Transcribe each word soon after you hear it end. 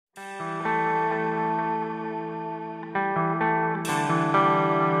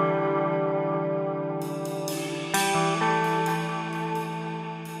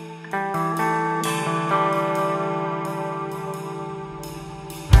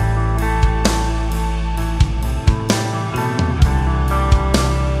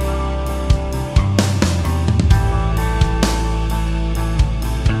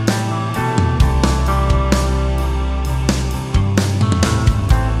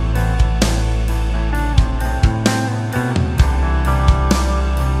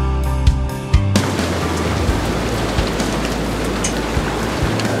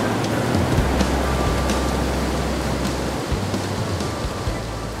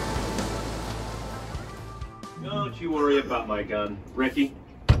Don't you worry about my gun, Ricky.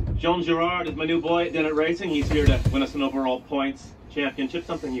 Jean Girard is my new boy at Dennett Racing. He's here to win us an overall points championship,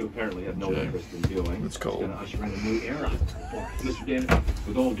 something you apparently have no interest in doing. It's cold. He's going to usher in a new era. Mr. Dennett,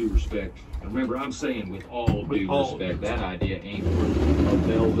 with all due respect, and remember I'm saying with all due respect, that idea ain't worth a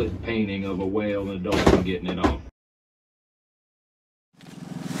velvet painting of a whale and a dolphin getting it off.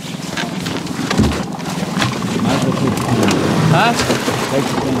 Huh?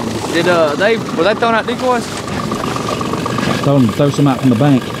 Did were they throwing out decoys? Told them to throw some out from the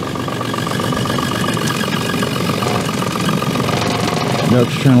bank.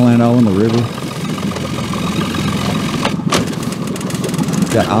 Ducks trying to land all in the river.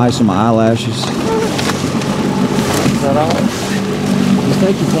 Got ice on my eyelashes. Is that all? Just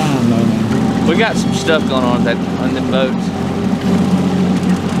take your time though, man. We got some stuff going on on the boats.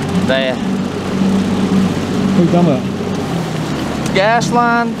 Bad. What are you talking about? Gas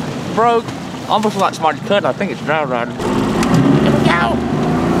line broke. Almost like somebody cut. I think it's dry rider. Here we go!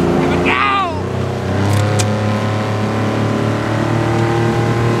 Here we go!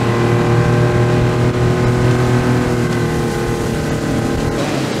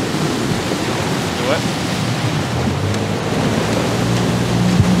 What?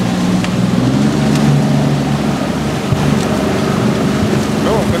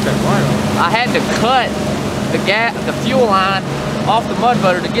 No, put that line on. I had to cut the fuel line off the mud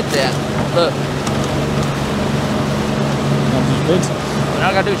motor to get that. Look. What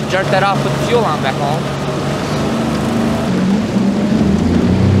I gotta do is jerk that off, put the fuel line back on.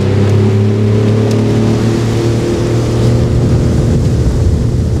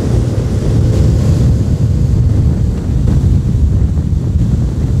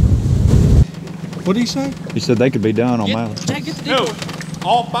 What did he say? He said they could be done on Mallard. No,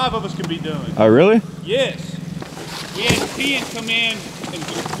 all 5 of us can be done. Oh, really? Yes. We had 10 come in and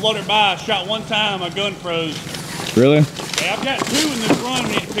floated by. Shot one time, my gun froze. Really? Yeah, I've got 2 in this run we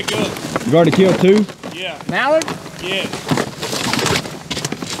need to pick up. You've already killed 2? Yeah. Mallard? Yes.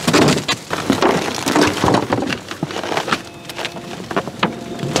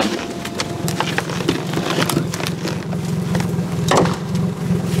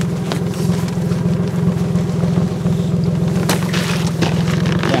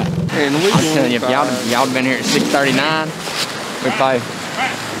 I'm telling you, if y'all have been here at 6:39, we probably.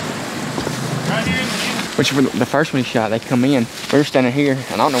 Right here. Which the first one he shot, they come in. We were standing here,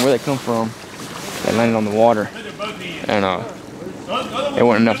 and I don't know where they come from. They landed on the water, and there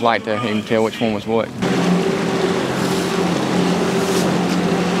wasn't enough light to even tell which one was what.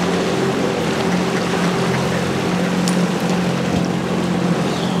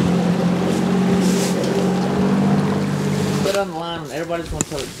 Put on the line, and everybody's going to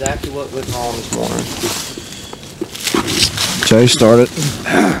tell exactly what went wrong this morning. Chase started.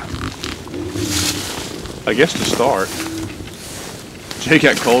 I guess to start, Jay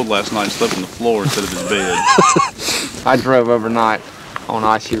got cold last night and slept on the floor instead of his bed. I drove overnight on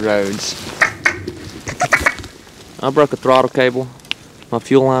icy roads. I broke a throttle cable. My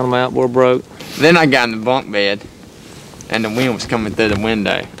fuel line on my outboard broke. Then I got in the bunk bed, and the wind was coming through the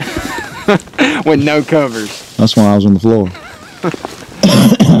window with no covers. That's when I was on the floor.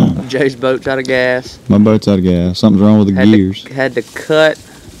 Jay's boat's out of gas. My boat's out of gas. Something's wrong with the gears. Had to cut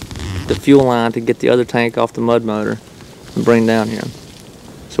the fuel line to get the other tank off the mud motor and bring down here.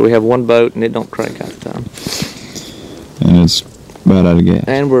 So we have one boat and it don't crank half the time. And it's about out of gas.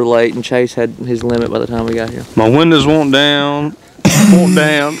 And we're late, and Chase had his limit by the time we got here. My windows won't down,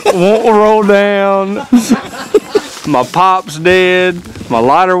 won't roll down. My pop's dead. My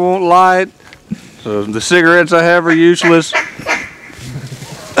lighter won't light. So the cigarettes I have are useless.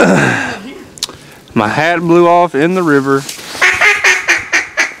 My hat blew off in the river.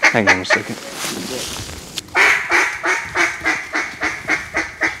 Hang on a second.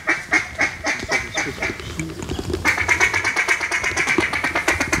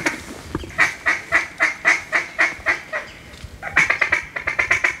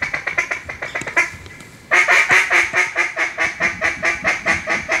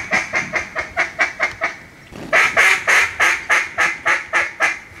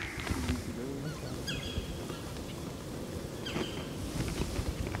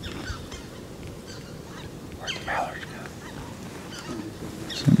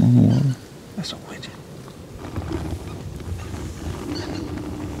 Something on the water. That's a widget.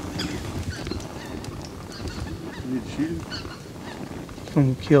 You need to shoot it? I'm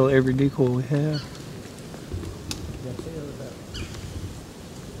gonna kill every decoy we have.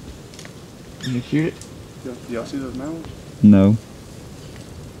 Can you shoot it? Y'all see those mallards? No.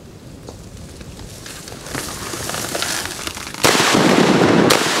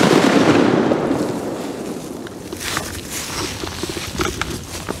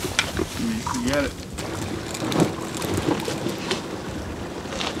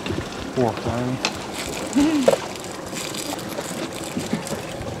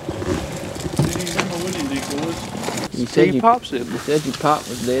 You said Steve Popsicle. You said your pop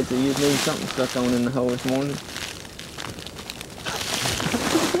was dead, so you just needed something stuck on in the hole this morning.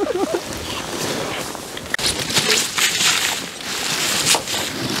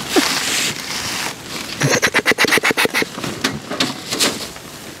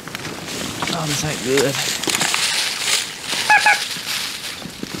 Oh, this ain't good.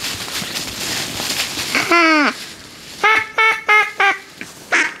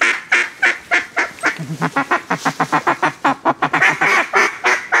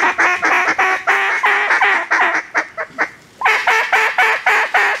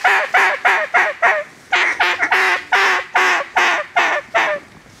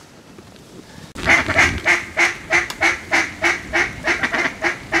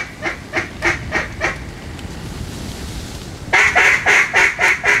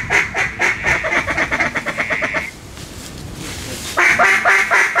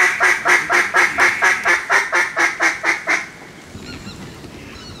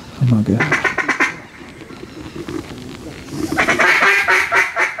 Oh my God.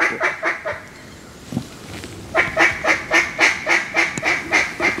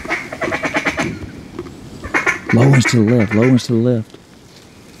 Low one's to the left, low one's to the left.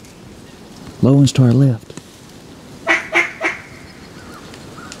 Low one's to our left.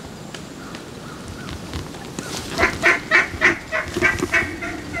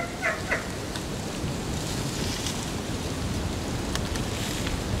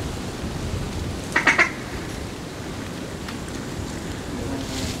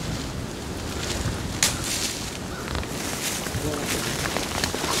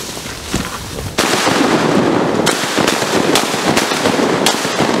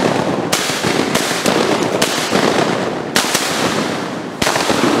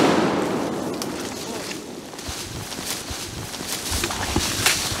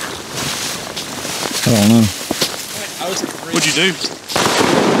 I don't know. What'd you do?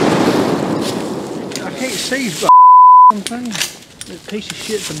 I can't see the thing. That piece of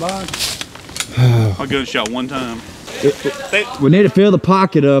shit's a body. I gunshot one time. We need to fill the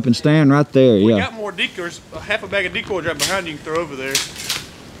pocket up and stand right there, We yeah. got more decoys. Half a bag of decoys right behind you. You can throw over there.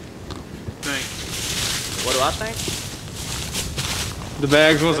 Thanks. What do I think? The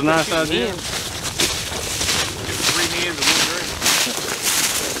bags was a nice idea. Get 3 hens and 1 drink.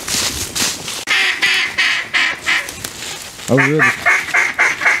 Over the river.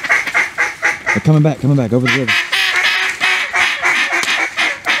 They're coming back over the river.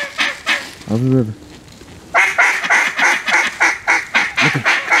 Over the river.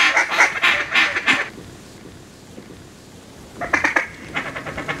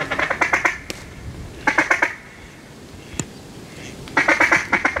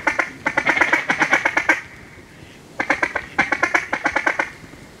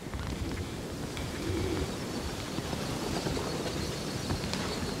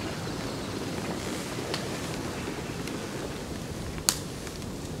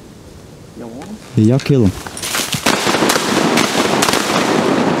 Yeah, y'all kill them.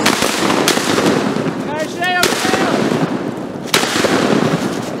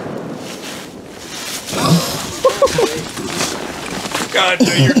 God,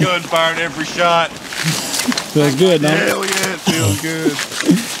 do your gun fired every shot. Feels good, don't it? Hell yeah, it feels good.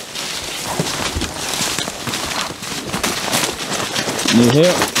 Need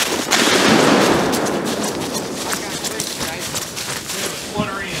help?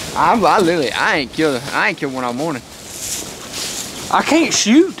 I ain't killed one all morning. I can't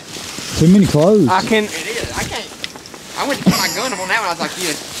shoot. Too many clothes. I can. It is. I can't. I went to put my gun up on that one. I was like,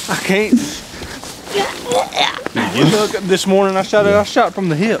 yeah. I can't. Look, this morning I shot from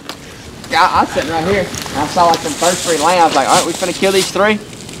the hip. I was sitting right here. And I saw like them first 3 laying. I was like, all right, we finna kill these 3.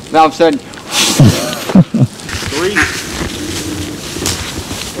 Then all of a sudden, 3.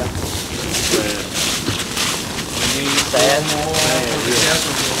 Sad.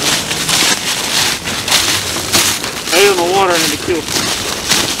 Stay in the water and to kill.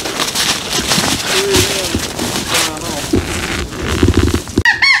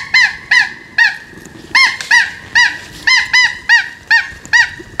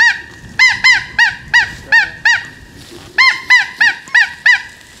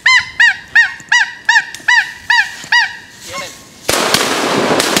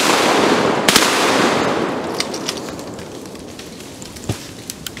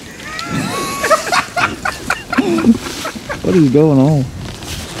 What is going on?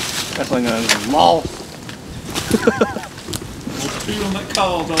 That thing is lost. Feel that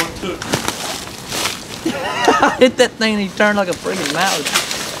cause all it took. I hit that thing and he turned like a freaking mouse.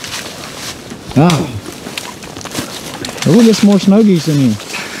 Oh. We'll get some more snow geese in here.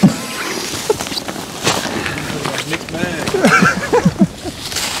 Mixed bag.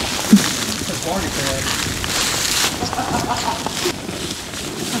 Party bag.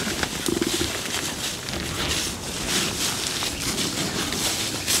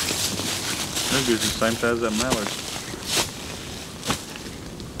 That goose is the same size as that mallard.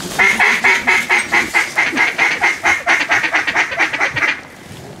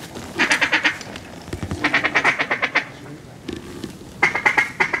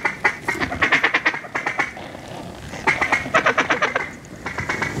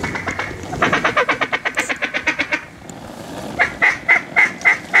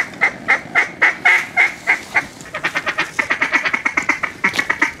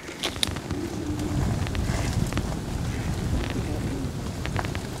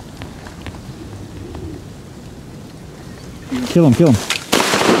 Kill him, kill him.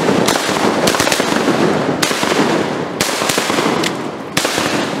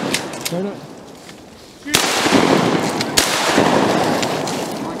 Start up.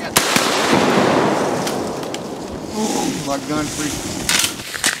 Oh, my gun free.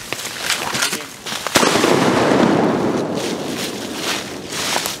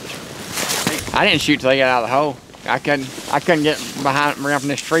 I didn't shoot till they got out of the hole. I couldn't get behind around from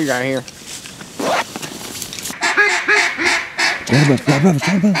this tree right here. Right above us,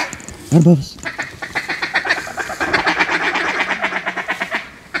 right above us, right above us.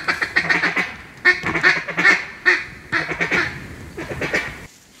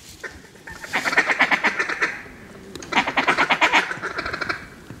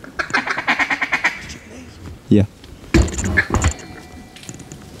 Yeah.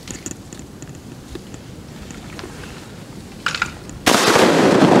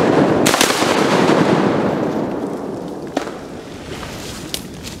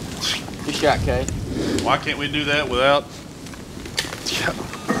 Good shot, Kay. Why can't we do that without?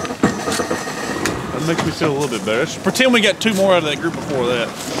 That makes me feel a little bit better. Let's pretend we got 2 more out of that group before that.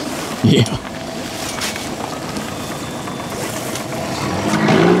 Yeah.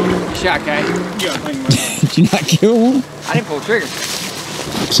 Good shot, Kay. Did you not kill one? I didn't pull the trigger.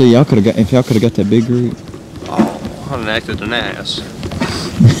 See, y'all could have got, if y'all could have got that big group, Oh, I done acted an ass.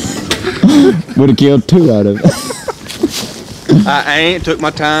 would have killed 2 out of it. I ain't took my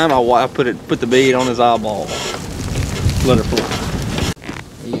time. I put the bead on his eyeball. Let her fall.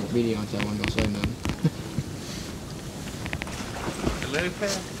 You get video on that one, don't say nothing. Let it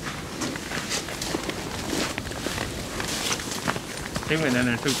pass. He went in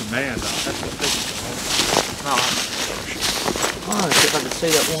there and took the bands off. That's what this is. No. Oh, see if I can see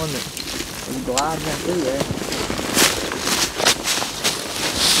that one that was gliding right through there.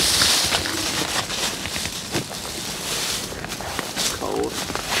 Cold.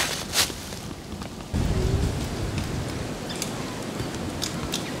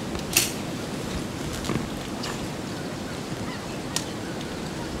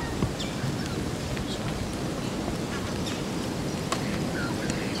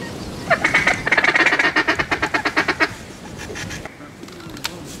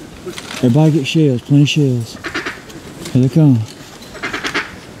 Everybody get shells, plenty of shells. Here they come.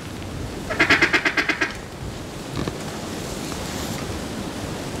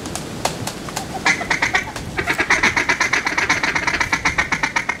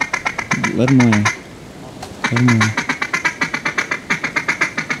 Let them land. Let them land.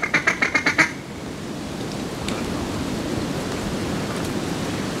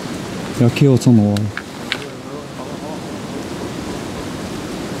 Y'all kill what's on the water.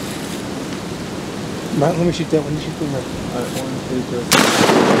 Right, let me shoot that one. You shoot the one. Alright, 1, 2, 3.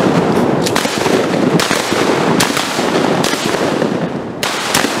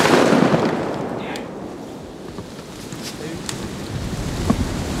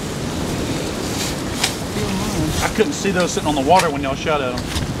 I couldn't see those sitting on the water when y'all shot at them.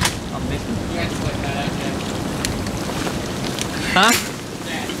 I'm missing. Huh?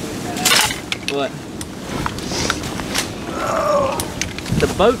 What? The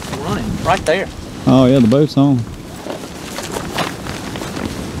boat's running right there. Oh yeah, the boat's on.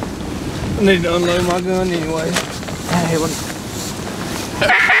 I need to unload my gun anyway. Hey, what?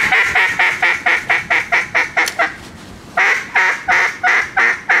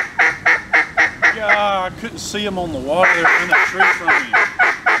 Yeah, I couldn't see them on the water. They were in that tree from you.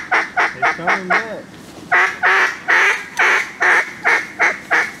 It's coming back.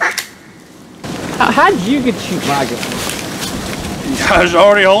 How did you get to shoot my gun? I was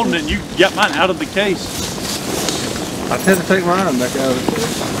already holding it and you got mine out of the case. I had to take mine back out of the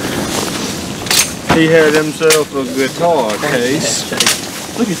case. He had himself a guitar case.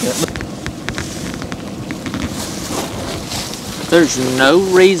 Look at that. There's no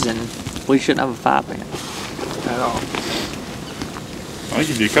reason we shouldn't have a 5-man. at all. I'll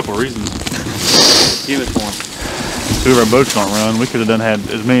give you a couple reasons. Give us one. Two of our boats don't run. We could have had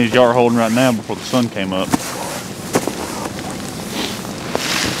as many as y'all are holding right now before the sun came up.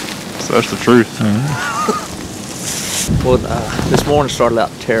 So that's the truth. Well, this morning started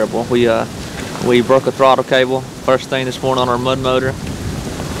out terrible. We broke a throttle cable first thing this morning on our mud motor.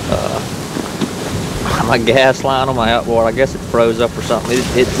 My gas line on my outboard, I guess it froze up or something.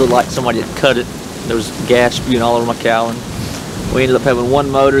 It looked like somebody had cut it. There was gas spewing all over my cowling. We ended up having one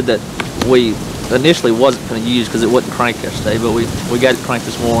motor that we initially wasn't going to use because it wouldn't crank yesterday, but we got it cranked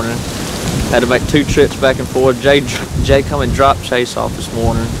this morning. Had to make 2 trips back and forth. Jay come and dropped Chase off this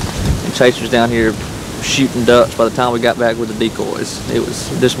morning, and Chase was down here shooting ducks by the time we got back with the decoys.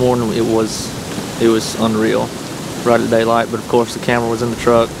 This morning it was unreal, right at daylight. But of course the camera was in the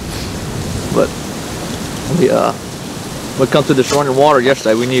truck. But we come through this running water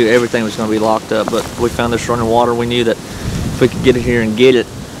yesterday. We knew everything was going to be locked up, but we found this running water. We knew that if we could get in here and get it,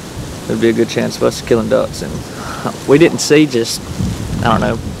 there'd be a good chance of us killing ducks. And we didn't see just, I don't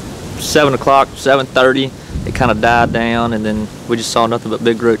know, 7 o'clock, 7:30. It kind of died down, and then we just saw nothing but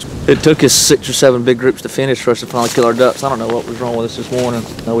big groups. It took us 6 or 7 big groups to finish for us to finally kill our ducks. I don't know what was wrong with us this morning.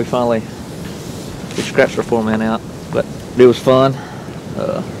 We scratched our 4-man out, but it was fun.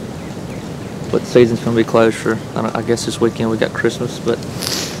 But the season's going to be closed for, I guess this weekend we got Christmas, but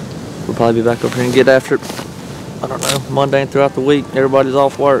we'll probably be back over here and get after it, I don't know, Monday and throughout the week. Everybody's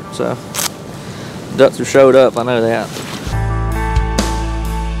off work, so ducks have showed up, I know that.